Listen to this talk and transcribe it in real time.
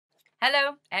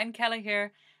Hello, Ann Kelly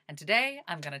here, and today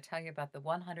I'm going to tell you about the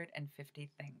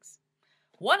 150 things.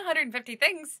 150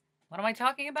 things? What am I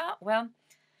talking about? Well,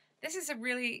 this is a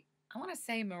really, I want to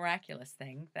say, miraculous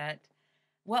thing that,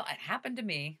 well, it happened to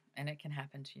me, and it can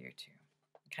happen to you too.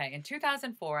 Okay, in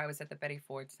 2004, I was at the Betty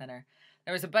Ford Center.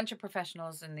 There was a bunch of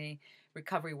professionals in the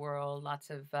recovery world, lots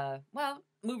of,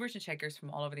 movers and shakers from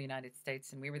all over the United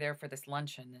States, and we were there for this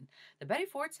luncheon. And the Betty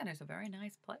Ford Center is a very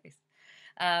nice place.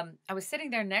 I was sitting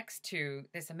there next to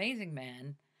this amazing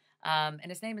man, and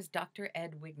his name is Dr.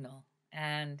 Ed Wignall.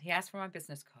 And he asked for my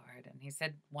business card, and he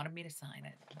wanted me to sign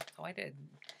it. So I did.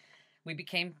 We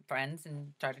became friends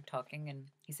and started talking, and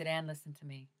he said, Anne, listen to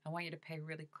me. I want you to pay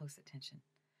really close attention.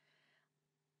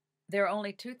 There are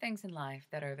only two things in life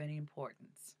that are of any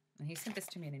importance. And he sent this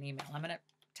to me in an email. I'm going to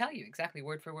tell you exactly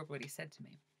word for word what he said to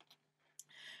me.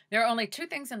 There are only two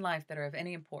things in life that are of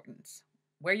any importance: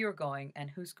 where you're going and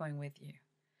who's going with you.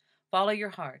 Follow your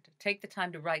heart. Take the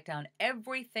time to write down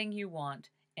everything you want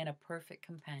in a perfect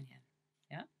companion.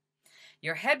 Yeah?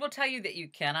 Your head will tell you that you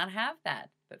cannot have that,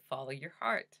 but follow your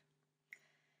heart.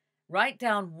 Write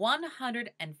down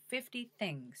 150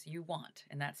 things you want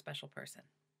in that special person.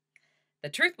 The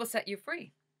truth will set you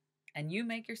free, and you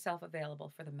make yourself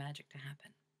available for the magic to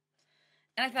happen.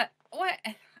 And I thought,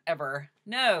 whatever.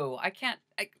 No, I can't.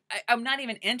 I'm not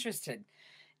even interested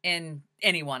in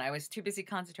anyone. I was too busy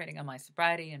concentrating on my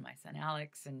sobriety and my son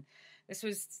Alex, and this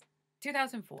was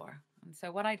 2004. And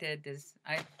so what I did is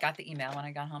I got the email when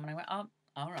I got home, and I went, oh,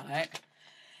 all right.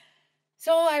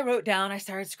 So I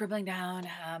started scribbling down,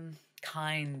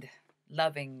 kind,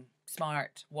 loving,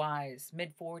 smart, wise,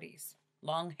 mid-40s,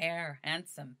 long hair,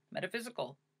 handsome,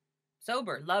 metaphysical,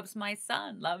 sober, loves my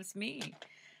son, loves me.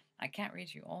 I can't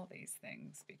read you all these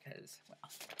things because,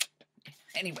 well,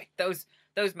 anyway, those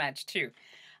match too.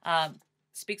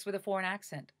 Speaks with a foreign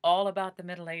accent, all about the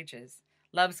Middle Ages,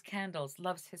 loves candles,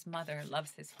 loves his mother,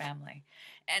 loves his family.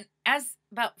 And as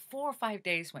about 4 or 5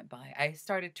 days went by, I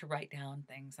started to write down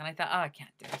things, and I thought, I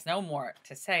can't do this. No more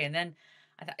to say. And then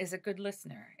I thought, is a good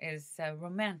listener, is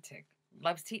romantic,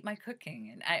 loves to eat my cooking.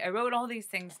 And I wrote all these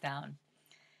things down.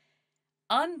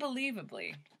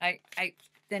 Unbelievably, I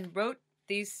then wrote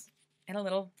these in a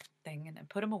little thing and I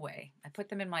put them away. I put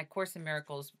them in my Course in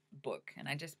Miracles book, and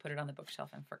I just put it on the bookshelf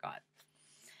and forgot.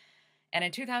 And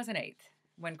in 2008,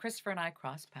 when Christopher and I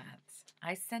crossed paths,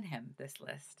 I sent him this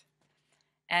list,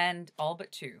 and all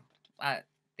but two.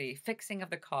 The fixing of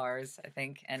the cars, I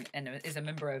think, and is a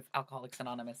member of Alcoholics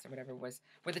Anonymous or whatever were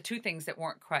the two things that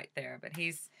weren't quite there. But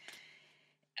he's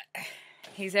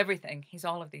everything. He's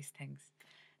all of these things.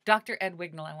 Dr. Ed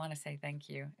Wignall, I want to say thank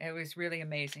you. It was really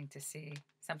amazing to see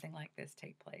something like this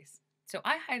take place. So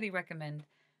I highly recommend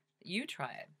that you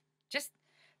try it. Just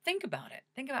think about it.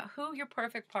 Think about who your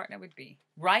perfect partner would be.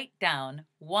 Write down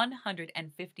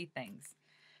 150 things.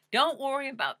 Don't worry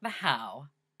about the how,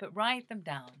 but write them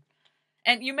down.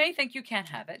 And you may think you can't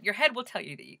have it. Your head will tell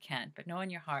you that you can't, but know in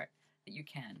your heart that you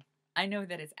can. I know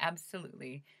that it's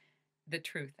absolutely the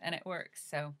truth, and it works.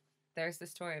 So there's the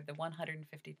story of the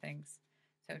 150 things.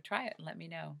 So try it and let me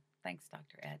know. Thanks,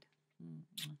 Dr. Ed.